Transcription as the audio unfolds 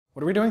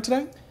What are we doing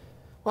today?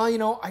 Well, you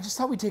know, I just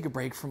thought we'd take a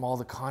break from all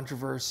the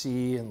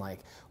controversy and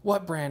like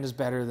what brand is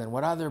better than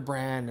what other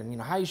brand and, you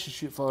know, how you should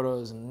shoot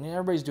photos and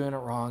everybody's doing it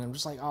wrong. I'm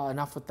just like, oh,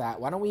 enough with that.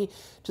 Why don't we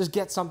just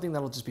get something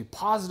that'll just be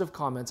positive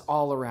comments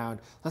all around?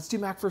 Let's do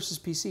Mac versus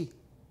PC.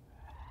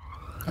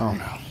 Oh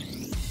no.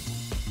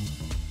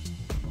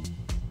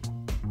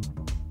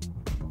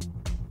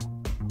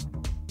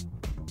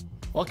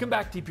 Welcome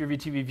back, DPRV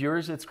TV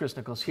viewers. It's Chris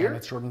Nichols here. And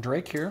it's Jordan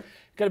Drake here.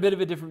 Got a bit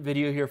of a different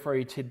video here for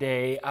you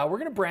today. We're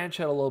going to branch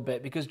out a little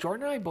bit because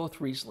Jordan and I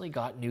both recently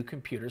got new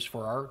computers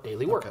for our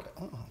daily work. Look at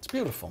it. Oh, it's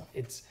beautiful.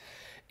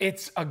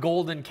 It's a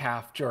golden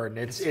calf, Jordan.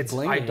 It's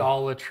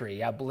idolatry.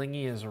 Yeah,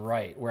 blingy is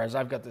right. Whereas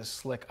I've got this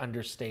slick,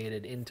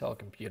 understated Intel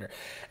computer.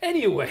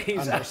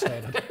 Anyways,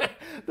 Understated.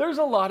 There's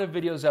a lot of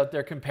videos out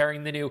there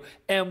comparing the new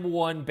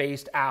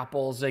M1-based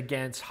Apples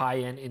against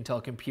high-end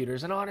Intel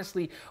computers. And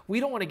honestly, we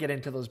don't want to get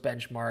into those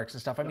benchmarks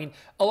and stuff. I mean,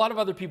 a lot of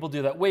other people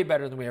do that way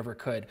better than we ever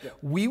could. Yeah.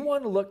 We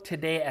want to look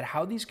today at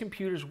how these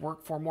computers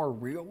work for more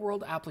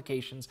real-world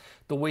applications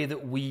the way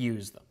that we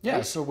use them.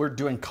 Yeah, so we're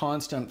doing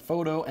constant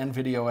photo and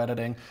video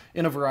editing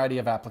in a variety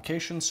of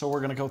applications, so we're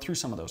going to go through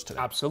some of those today.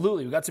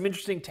 Absolutely. We've got some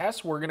interesting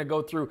tests. We're going to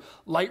go through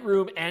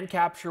Lightroom and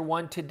Capture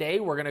One today.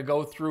 We're going to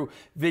go through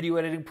video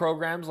editing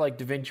programs like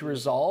Davinci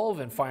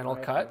Resolve and Final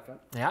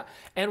Cut. Yeah.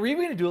 And we're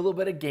even going to do a little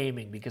bit of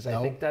gaming because I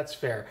think that's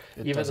fair.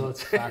 It doesn't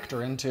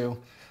factor into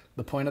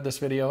the point of this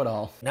video at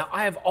all. Now,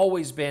 I have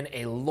always been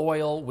a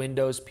loyal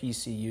Windows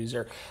PC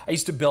user. I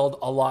used to build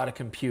a lot of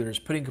computers,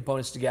 putting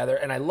components together,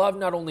 and I love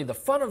not only the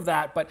fun of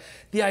that, but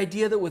the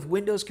idea that with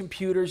Windows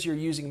computers, you're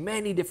using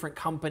many different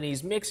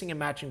companies, mixing and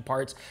matching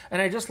parts, and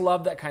I just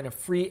love that kind of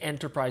free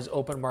enterprise,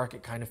 open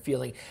market kind of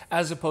feeling,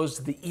 as opposed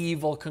to the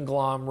evil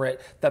conglomerate,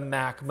 the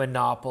Mac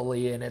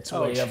monopoly, and its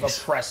way of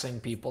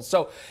oppressing people.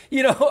 So,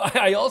 you know,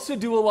 I also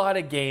do a lot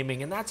of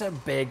gaming, and that's a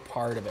big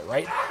part of it,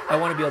 right? I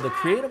want to be able to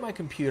create on my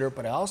computer,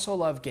 but I also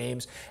love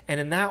games,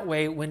 and in that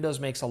way Windows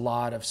makes a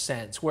lot of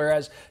sense,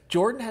 whereas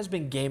Jordan has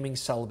been gaming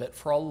celibate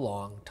for a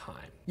long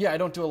time. Yeah, I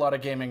don't do a lot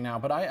of gaming now,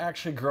 but I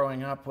actually,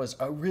 growing up, was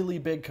a really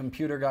big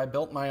computer guy,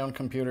 built my own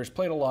computers,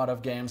 played a lot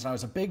of games, and I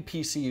was a big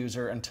PC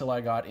user until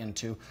I got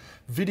into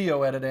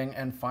video editing,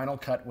 and Final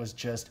Cut was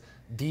just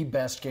the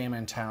best game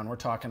in town. We're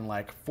talking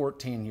like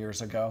 14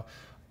 years ago.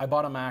 I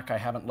bought a Mac, I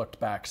haven't looked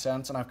back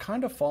since, and I've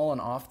kind of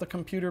fallen off the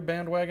computer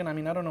bandwagon. I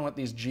mean, I don't know what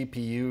these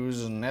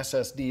GPUs and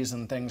SSDs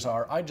and things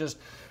are. I just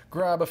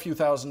grab a few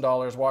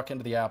 $1,000s, walk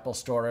into the Apple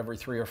store every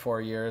 3 or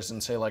 4 years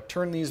and say, like,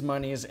 turn these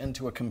monies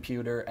into a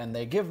computer, and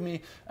they give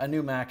me a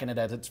new Mac and it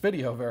edits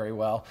video very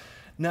well.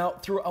 Now,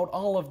 throughout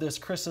all of this,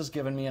 Chris has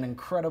given me an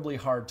incredibly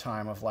hard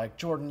time of like,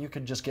 Jordan, you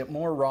could just get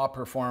more raw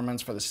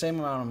performance for the same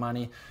amount of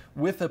money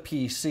with a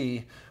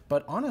PC.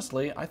 But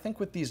honestly, I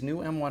think with these new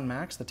M1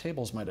 Macs, the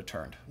tables might have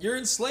turned. You're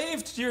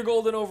enslaved to your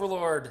golden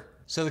overlord.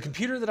 So the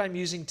computer that I'm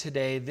using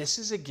today, this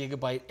is a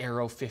Gigabyte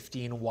Aero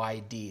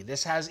 15YD.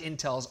 This has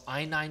Intel's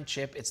i9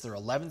 chip. It's their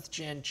 11th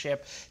gen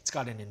chip. It's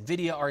got an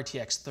NVIDIA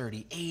RTX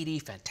 3080,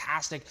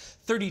 fantastic,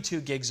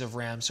 32 gigs of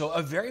RAM. So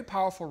a very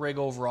powerful rig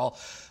overall.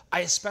 I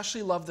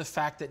especially love the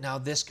fact that now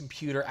this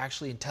computer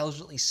actually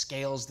intelligently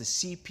scales the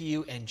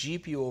CPU and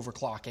GPU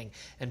overclocking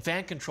and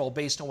fan control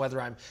based on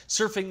whether I'm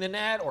surfing the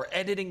net or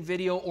editing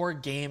video or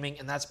gaming,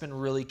 and that's been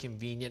really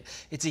convenient.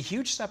 It's a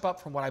huge step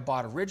up from what I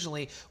bought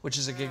originally, which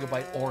is a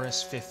Gigabyte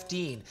Aorus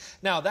 15.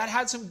 Now, that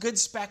had some good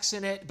specs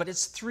in it, but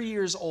it's 3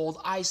 years old,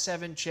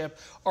 i7 chip,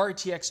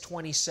 RTX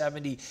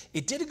 2070.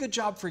 It did a good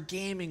job for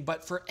gaming,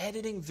 but for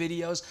editing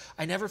videos,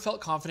 I never felt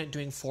confident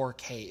doing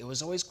 4K. It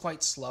was always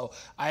quite slow.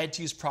 I had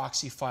to use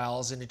proxy files,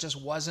 and it just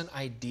wasn't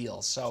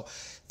ideal. So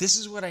this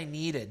is what I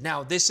needed.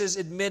 Now, this is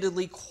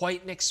admittedly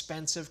quite an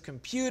expensive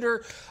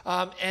computer,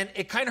 and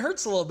it kind of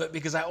hurts a little bit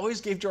because I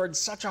always gave Jordan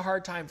such a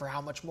hard time for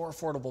how much more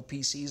affordable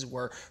PCs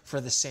were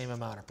for the same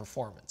amount of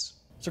performance.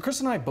 So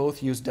Chris and I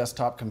both used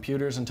desktop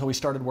computers until we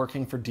started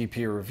working for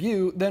DP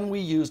Review. Then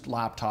we used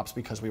laptops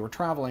because we were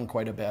traveling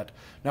quite a bit.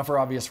 Now, for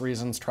obvious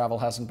reasons, travel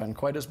hasn't been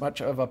quite as much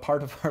of a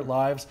part of our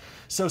lives.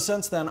 So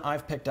since then,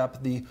 I've picked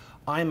up the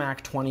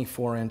iMac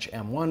 24-inch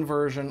M1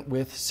 version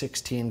with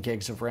 16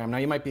 gigs of RAM. Now,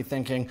 you might be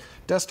thinking,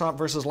 desktop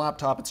versus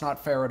laptop, it's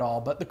not fair at all.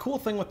 But the cool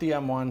thing with the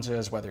M1s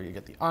is whether you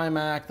get the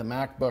iMac, the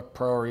MacBook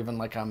Pro, or even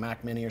like a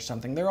Mac Mini or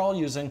something, they're all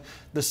using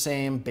the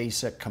same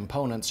basic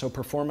components. So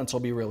performance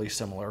will be really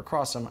similar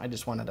across them. I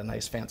just wanted a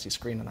nice fancy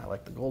screen, and I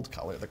like the gold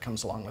color that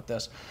comes along with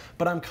this.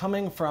 But I'm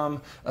coming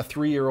from a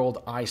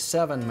 3-year-old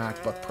i7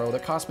 MacBook Pro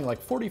that cost me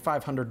like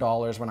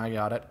 $4,500 when I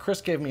got it. Chris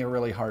gave me a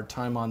really hard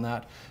time on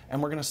that,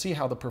 and we're going to see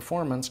how the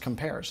performance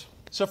compares.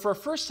 So for our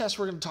first test,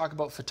 we're going to talk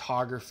about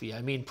photography.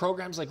 I mean,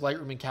 programs like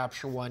Lightroom and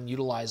Capture One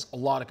utilize a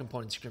lot of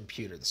components of your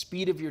computer. The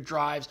speed of your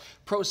drives,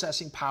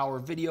 processing power,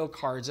 video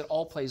cards, it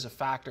all plays a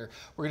factor.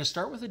 We're going to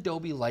start with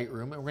Adobe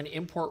Lightroom, and we're going to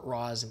import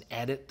RAWs and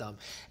edit them.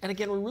 And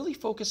again, we're really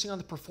focusing on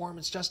the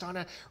performance just on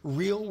a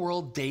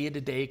real-world,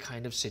 day-to-day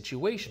kind of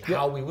situation,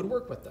 how we would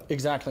work with them.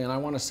 Exactly, and I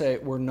want to say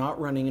we're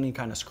not running any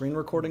kind of screen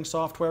recording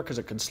software because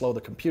it could slow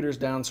the computers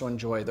down, so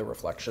enjoy the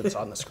reflections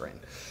on the screen.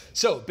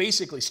 So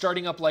basically,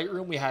 starting up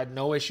Lightroom, we had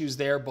no issues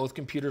there. Both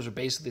computers are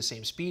basically the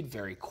same speed,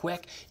 very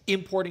quick.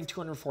 Importing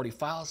 240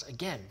 files,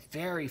 again,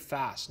 very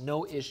fast,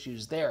 no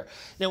issues there.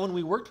 Now, when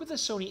we worked with the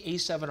Sony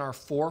a7R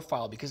IV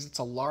file, because it's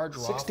a large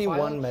raw 61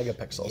 file,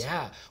 megapixels.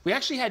 yeah, we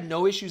actually had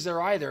no issues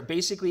there either.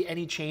 Basically,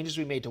 any changes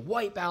we made to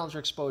white balance or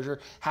exposure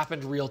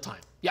happened real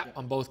time. Yeah,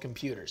 on both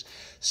computers.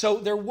 So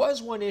there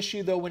was one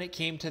issue though when it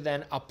came to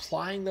then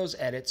applying those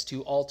edits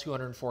to all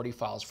 240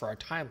 files for our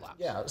time lapse.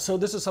 Yeah, so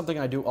this is something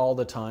I do all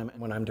the time.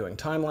 When I'm doing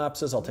time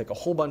lapses, I'll take a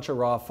whole bunch of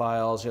raw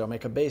files,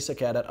 make a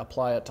basic edit,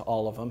 apply it to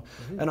all of them.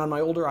 And on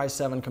my older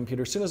i7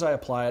 computer, as soon as I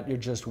apply it, you're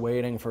just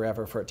waiting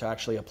forever for it to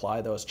actually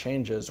apply those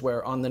changes,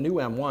 where on the new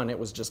M1, it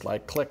was just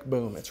like click,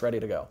 boom, it's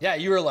ready to go. Yeah,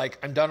 you were like,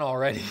 I'm done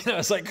already. And I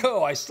was like,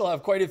 oh, I still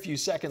have quite a few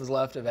seconds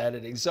left of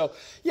editing. So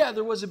yeah,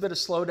 there was a bit of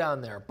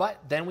slowdown there, but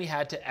then we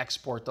had to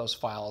export those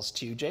files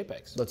to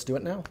JPEGs. Let's do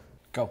it now.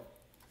 Go.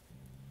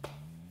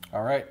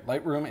 All right,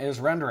 Lightroom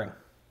is rendering.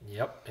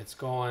 Yep, it's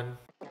going.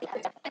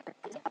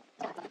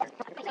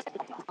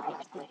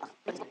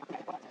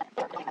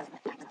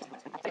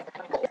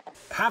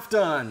 Half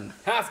done.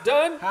 Half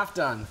done? Half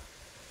done.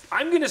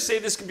 I'm gonna say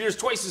this computer's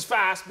twice as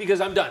fast because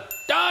I'm done.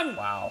 Done!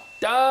 Wow.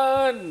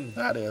 Done!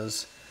 That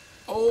is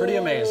pretty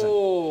amazing.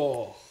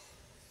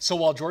 So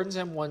while Jordan's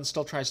M1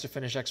 still tries to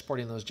finish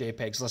exporting those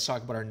JPEGs, let's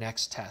talk about our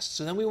next test.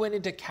 So then we went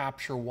into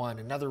Capture One,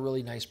 another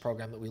really nice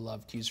program that we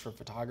love to use for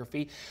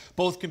photography.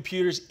 Both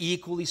computers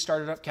equally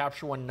started up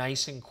Capture One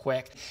nice and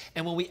quick.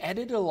 And when we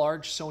edited a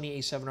large Sony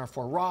a7R IV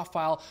RAW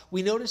file,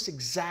 we noticed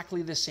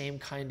exactly the same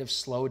kind of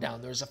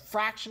slowdown. There's a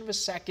fraction of a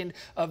second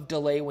of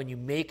delay when you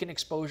make an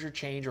exposure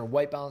change or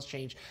white balance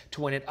change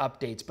to when it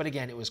updates. But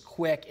again, it was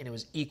quick and it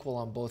was equal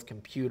on both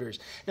computers.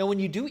 Now, when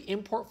you do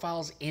import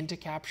files into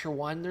Capture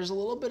One, there's a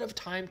little bit of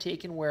time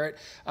taken where it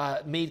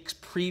made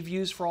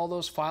previews for all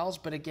those files,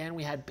 but again,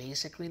 we had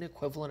basically an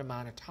equivalent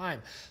amount of time.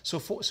 So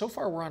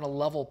far, we're on a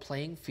level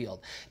playing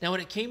field. Now,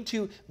 when it came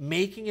to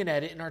making an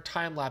edit in our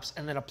time lapse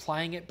and then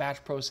applying it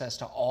batch process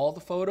to all the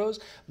photos,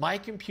 my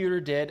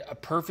computer did a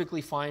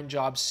perfectly fine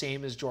job,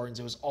 same as Jordan's.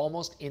 It was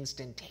almost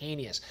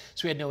instantaneous,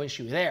 so we had no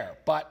issue there.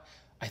 But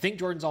I think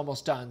Jordan's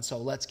almost done, so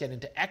let's get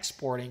into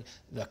exporting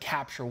the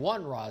Capture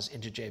One RAWs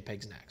into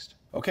JPEGs next.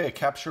 Okay,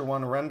 Capture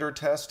One render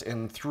test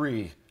in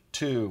 3,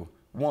 2,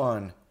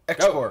 1,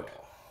 export. Go.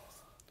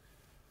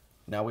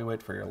 Now we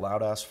wait for your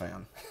loud ass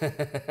fan.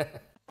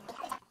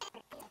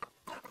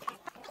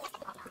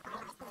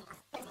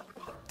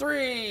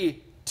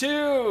 3,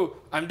 2,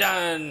 I'm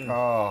done.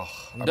 Oh,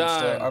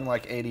 done. I'm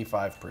like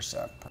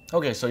 85%.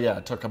 Okay, so yeah,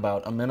 it took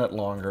about a minute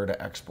longer to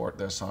export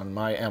this on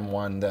my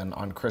M1 than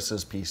on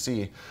Chris's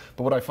PC.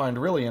 But what I find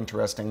really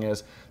interesting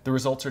is the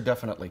results are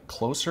definitely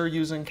closer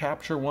using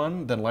Capture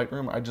One than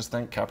Lightroom. I just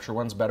think Capture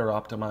One's better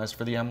optimized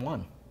for the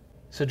M1.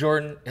 So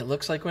Jordan, it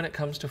looks like when it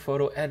comes to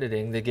photo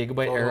editing, the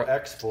Gigabyte Aero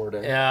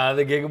exporting. Yeah,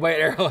 the Gigabyte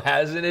Aero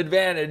has an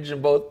advantage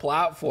in both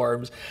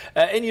platforms.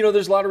 And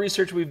there's a lot of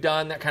research we've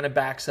done that kind of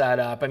backs that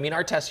up. I mean,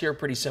 our tests here are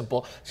pretty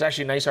simple. There's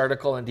actually a nice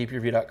article on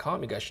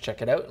dpreview.com. You guys should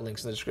check it out.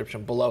 Links in the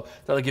description below.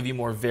 That'll give you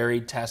more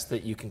varied tests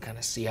that you can kind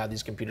of see how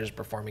these computers are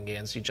performing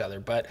against each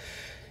other. But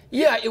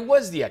yeah, it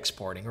was the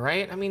exporting,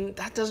 right? I mean,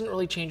 that doesn't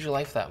really change your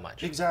life that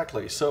much.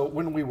 Exactly. So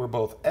when we were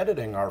both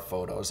editing our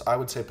photos, I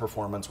would say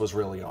performance was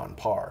really on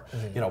par.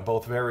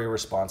 Both very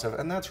responsive,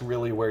 and that's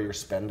really where you're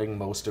spending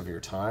most of your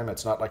time.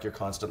 It's not like you're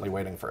constantly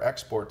waiting for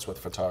exports with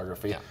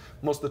photography. Yeah.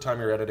 Most of the time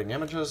you're editing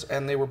images,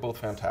 and they were both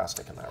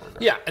fantastic in that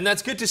regard. Yeah, and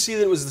that's good to see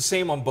that it was the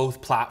same on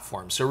both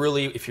platforms. So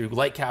really, if you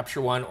like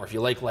Capture One or if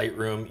you like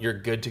Lightroom, you're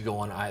good to go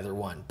on either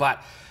one.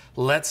 But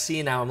let's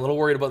see now, I'm a little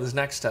worried about this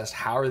next test.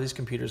 How are these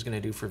computers going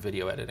to do for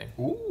video editing?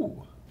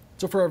 Ooh.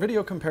 So for our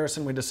video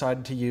comparison, we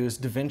decided to use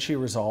Davinci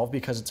Resolve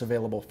because it's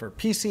available for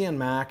PC and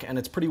Mac, and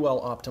it's pretty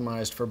well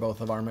optimized for both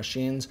of our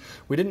machines.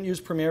 We didn't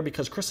use Premiere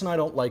because Chris and I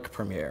don't like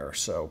Premiere,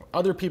 so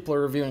other people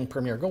are reviewing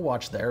Premiere. Go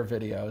watch their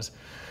videos.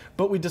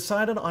 But we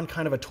decided on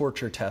kind of a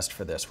torture test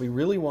for this. We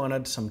really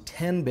wanted some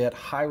 10-bit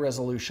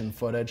high-resolution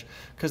footage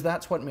because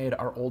that's what made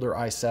our older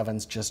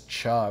i7s just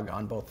chug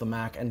on both the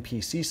Mac and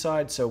PC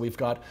side. So we've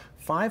got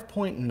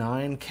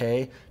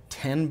 5.9K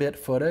 10-bit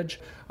footage.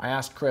 I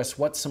asked Chris,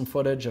 what's some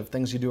footage of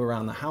things you do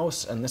around the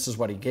house? And this is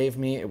what he gave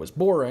me. It was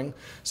boring.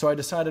 So I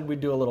decided we'd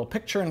do a little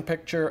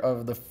picture-in-picture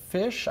of the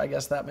fish. I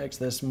guess that makes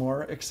this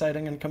more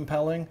exciting and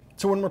compelling.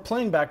 So when we're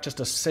playing back just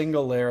a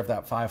single layer of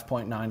that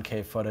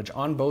 5.9K footage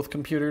on both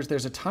computers,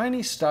 there's a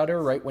tiny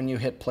stutter right when you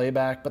hit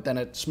playback, but then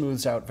it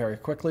smooths out very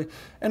quickly.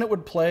 And it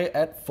would play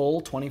at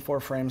full 24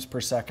 frames per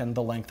second,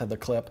 the length of the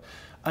clip,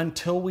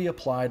 until we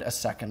applied a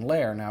second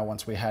layer. Now,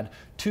 once we had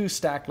 2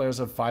 stacked layers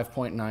of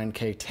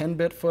 5.9K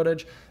 10-bit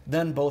footage,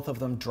 then both of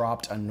them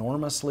dropped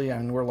enormously,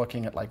 and we're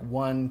looking at like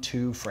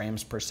 1-2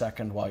 frames per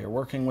second while you're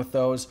working with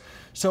those.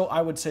 So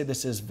I would say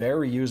this is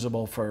very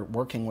usable for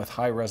working with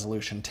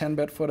high-resolution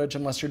 10-bit footage,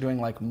 unless you're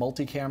doing like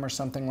multicam or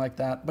something like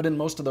that. But in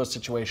most of those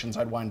situations,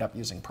 I'd wind up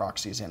using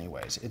proxies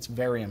anyways. It's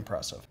very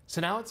impressive.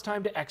 So now it's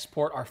time to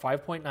export our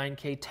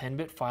 5.9K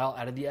 10-bit file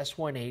out of the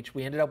S1H.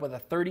 We ended up with a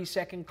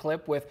 30-second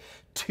clip with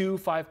 2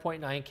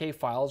 5.9K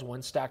files,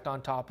 one stacked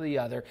on top of the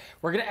other.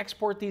 We're going to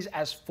export these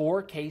as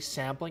 4K,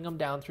 sampling them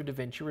down through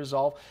Davinci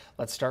Resolve.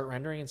 Let's start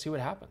rendering and see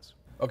what happens.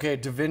 Okay,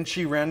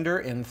 Davinci render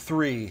in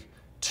 3,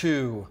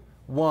 2,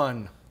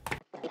 1.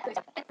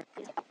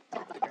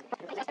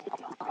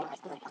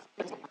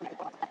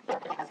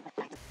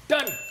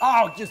 Done!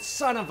 Oh, you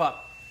son of a...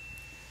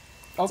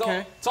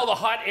 Okay. It's all the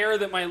hot air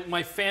that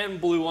my fan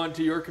blew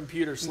onto your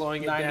computer,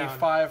 slowing it down.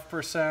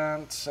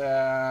 95%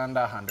 and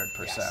 100%.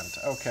 Yes.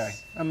 Okay,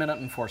 1 minute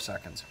and 4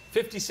 seconds.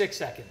 56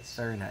 seconds.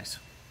 Very nice.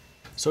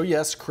 So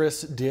yes,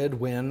 Chris did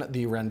win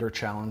the render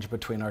challenge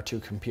between our two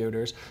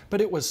computers,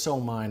 but it was so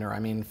minor. I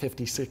mean,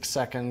 56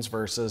 seconds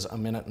versus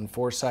 1 minute and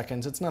 4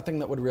 seconds. It's nothing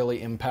that would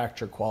really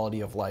impact your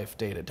quality of life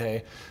day to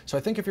day. So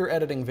I think if you're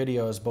editing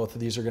videos, both of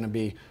these are going to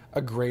be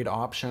a great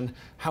option.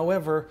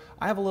 However,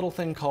 I have a little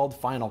thing called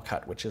Final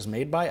Cut, which is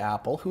made by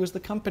Apple, who is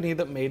the company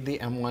that made the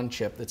M1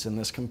 chip that's in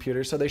this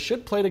computer. So they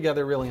should play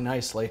together really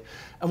nicely.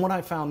 And what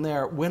I found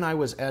there, when I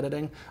was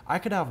editing, I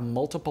could have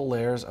multiple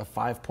layers of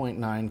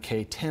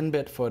 5.9K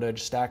 10-bit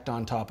footage stacked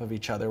on top of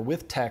each other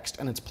with text,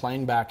 and it's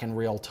playing back in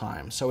real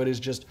time. So it is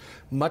just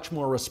much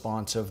more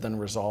responsive than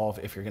Resolve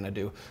if you're going to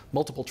do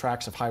multiple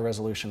tracks of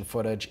high-resolution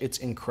footage. It's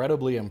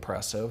incredibly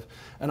impressive.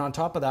 And on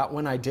top of that,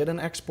 when I did an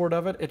export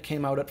of it, it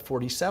came out at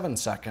 47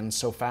 seconds,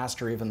 so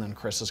faster even than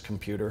Chris's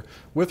computer.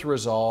 With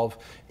Resolve,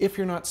 if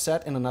you're not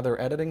set in another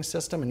editing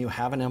system and you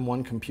have an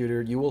M1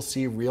 computer, you will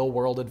see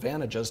real-world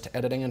advantages to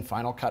editing in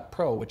Final Cut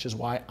Pro, which is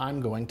why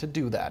I'm going to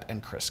do that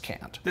and Chris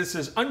can't. This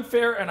is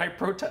unfair and I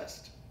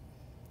protest.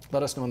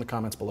 Let us know in the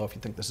comments below if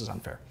you think this is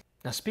unfair.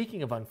 Now,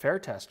 speaking of unfair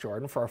test,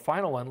 Jordan, for our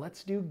final one,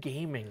 let's do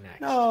gaming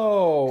next.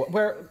 No,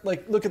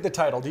 look at the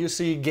title. Do you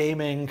see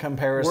gaming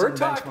comparison? We're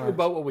talking benchmarks?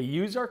 about what we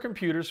use our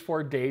computers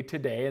for day to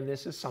day, and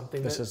this is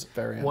something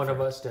one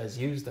of us does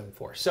use them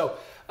for. So,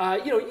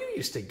 you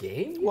used to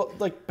game. Well,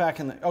 like back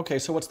in the, okay,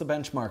 so what's the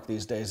benchmark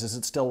these days? Is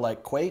it still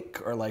like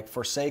Quake or like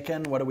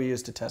Forsaken? What do we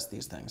use to test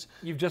these things?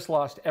 You've just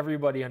lost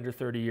everybody under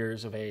 30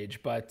 years of age,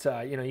 but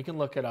you can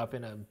look it up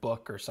in a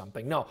book or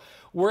something. No,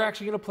 we're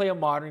actually going to play a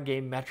modern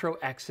game, Metro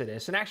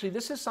Exodus, and actually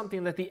this is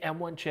something that the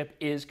M1 chip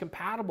is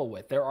compatible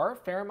with. There are a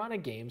fair amount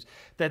of games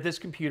that this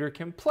computer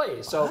can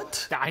play. So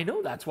what? I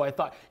know, that's why I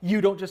thought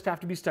you don't just have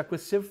to be stuck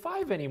with Civ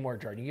 5 anymore,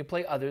 Jordan. You can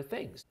play other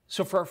things.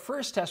 So for our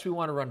first test, we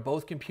want to run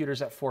both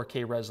computers at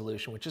 4K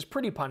resolution, which is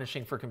pretty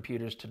punishing for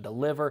computers to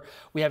deliver.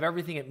 We have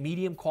everything at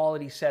medium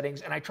quality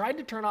settings, and I tried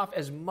to turn off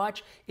as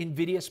much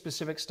NVIDIA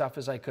specific stuff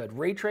as I could.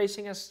 Ray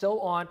tracing is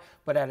still on,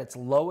 but at its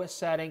lowest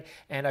setting,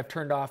 and I've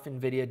turned off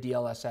NVIDIA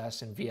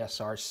DLSS and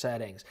VSR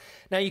settings.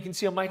 Now you can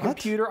see on my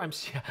computer,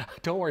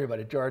 don't worry about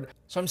it, Jordan.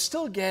 So I'm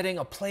still getting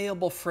a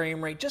playable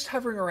frame rate, just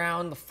hovering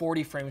around the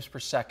 40 frames per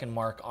second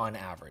mark on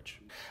average.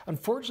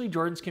 Unfortunately,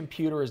 Jordan's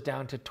computer is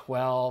down to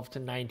 12 to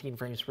 19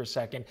 frames per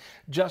second,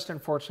 just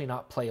unfortunately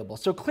not playable.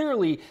 So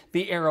clearly,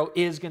 the Aero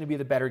is going to be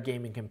the better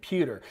gaming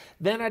computer.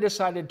 Then I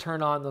decided to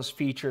turn on those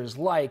features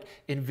like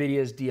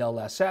NVIDIA's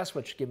DLSS,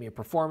 which give me a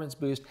performance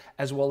boost,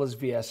 as well as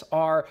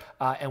VSR,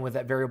 and with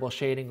that variable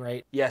shading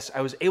rate, yes,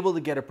 I was able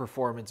to get a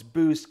performance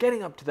boost,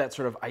 getting up to that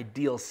sort of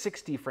ideal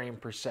 60 frame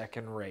per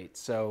second rate.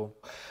 So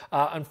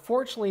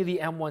unfortunately, the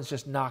M1's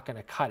just not going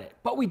to cut it.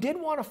 But we did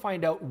want to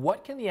find out,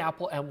 what can the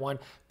Apple M1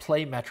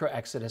 play Metro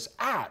Exodus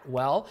at?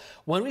 Well,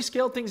 when we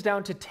scaled things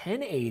down to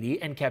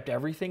 1080 and kept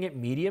everything at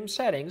medium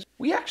settings,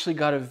 we actually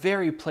got a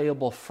very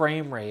playable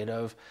frame rate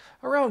of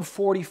around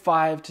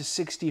 45 to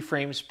 60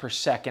 frames per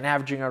second,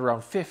 averaging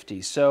around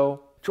 50.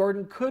 So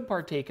Jordan could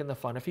partake in the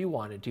fun if he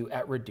wanted to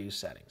at reduced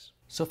settings.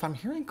 So if I'm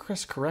hearing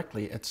Chris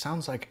correctly, it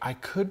sounds like I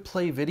could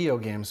play video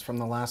games from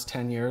the last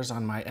 10 years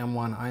on my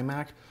M1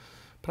 iMac,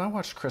 but I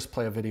watched Chris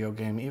play a video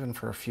game even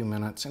for a few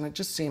minutes, and it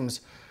just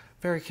seems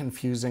very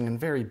confusing and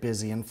very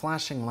busy and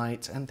flashing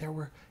lights, and there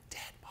were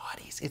dead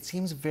bodies. It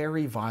seems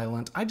very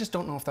violent. I just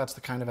don't know if that's the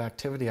kind of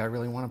activity I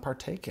really want to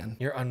partake in.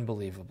 You're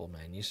unbelievable,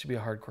 man. You used to be a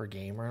hardcore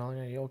gamer.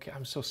 Are you okay?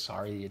 I'm so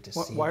sorry you had to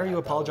see Why are that. you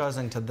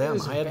apologizing to them?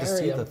 I had to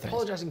see the thing. I'm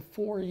apologizing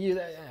for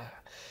you.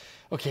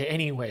 Okay,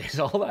 anyways,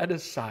 all that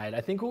aside,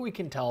 I think what we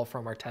can tell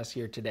from our test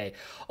here today,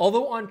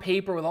 although on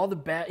paper with all the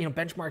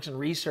benchmarks and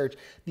research,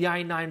 the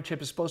i9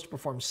 chip is supposed to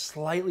perform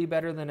slightly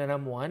better than an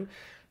M1,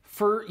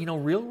 for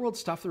real world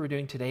stuff that we're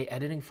doing today,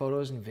 editing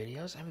photos and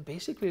videos, I mean,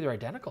 basically they're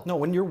identical. No,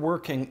 when you're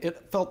working,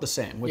 it felt the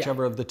same,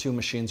 whichever of the two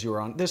machines you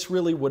were on. This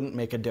really wouldn't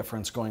make a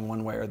difference going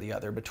one way or the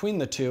other between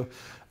the two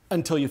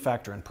until you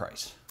factor in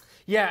price.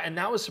 Yeah, and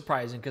that was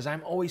surprising because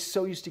I'm always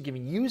so used to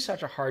giving you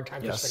such a hard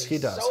time for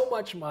spending so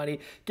much money,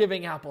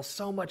 giving Apple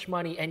so much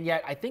money, and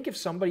yet I think if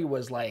somebody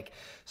was like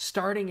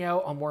starting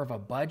out on more of a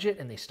budget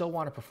and they still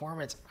want a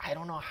performance, I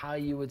don't know how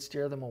you would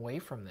steer them away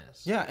from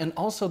this. Yeah, and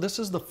also this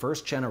is the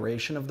first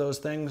generation of those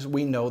things.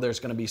 We know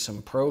there's going to be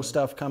some pro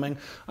stuff coming.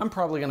 I'm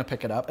probably going to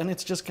pick it up and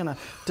it's just going to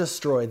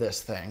destroy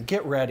this thing.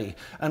 Get ready,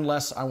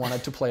 unless I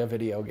wanted to play a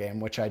video game,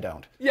 which I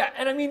don't. Yeah,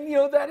 and I mean,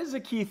 that is a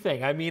key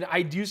thing. I mean,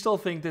 I do still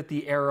think that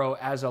the Aero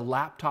as a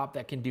laptop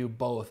that can do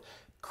both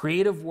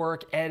creative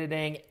work,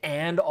 editing,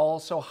 and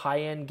also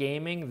high-end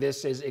gaming,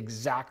 this is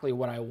exactly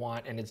what I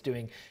want, and it's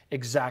doing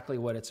exactly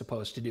what it's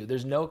supposed to do.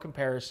 There's no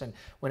comparison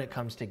when it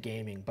comes to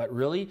gaming, but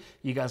really,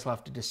 you guys will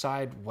have to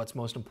decide what's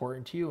most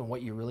important to you and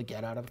what you really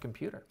get out of a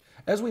computer.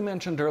 As we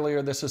mentioned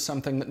earlier, this is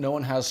something that no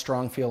one has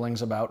strong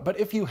feelings about, but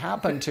if you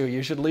happen to,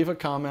 you should leave a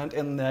comment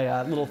in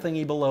the little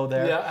thingy below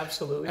there. Yeah,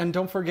 absolutely. And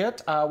don't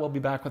forget, we'll be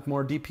back with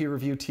more DP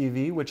Review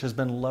TV, which has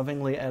been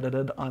lovingly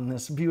edited on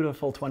this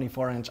beautiful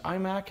 24-inch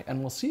iMac, and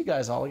we'll see you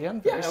guys all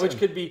again very soon. Which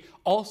could be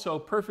also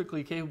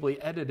perfectly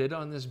capably edited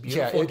on this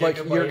beautiful like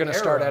you're going to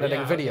start Aero.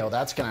 editing video.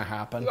 That's going to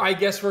happen. I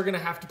guess we're going to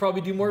have to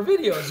probably do more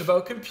videos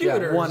about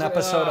computers. Yeah, one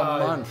episode a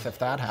month if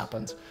that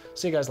happens.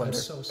 See you guys later. I'm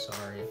so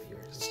sorry if you're...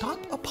 Stop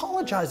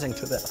apologizing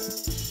to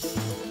this.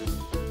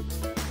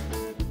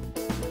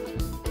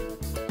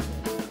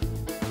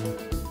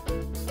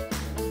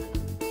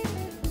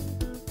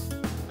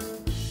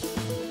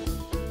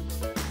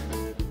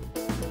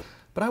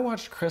 But I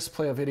watched Chris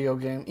play a video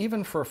game,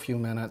 even for a few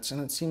minutes,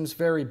 and it seems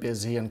very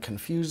busy and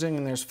confusing,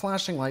 and there's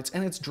flashing lights,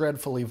 and it's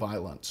dreadfully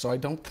violent, so I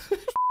don't...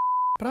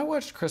 But I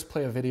watched Chris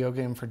play a video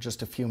game for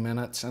just a few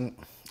minutes, and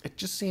it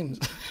just seems...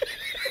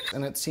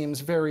 and it seems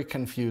very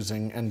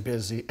confusing and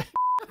busy.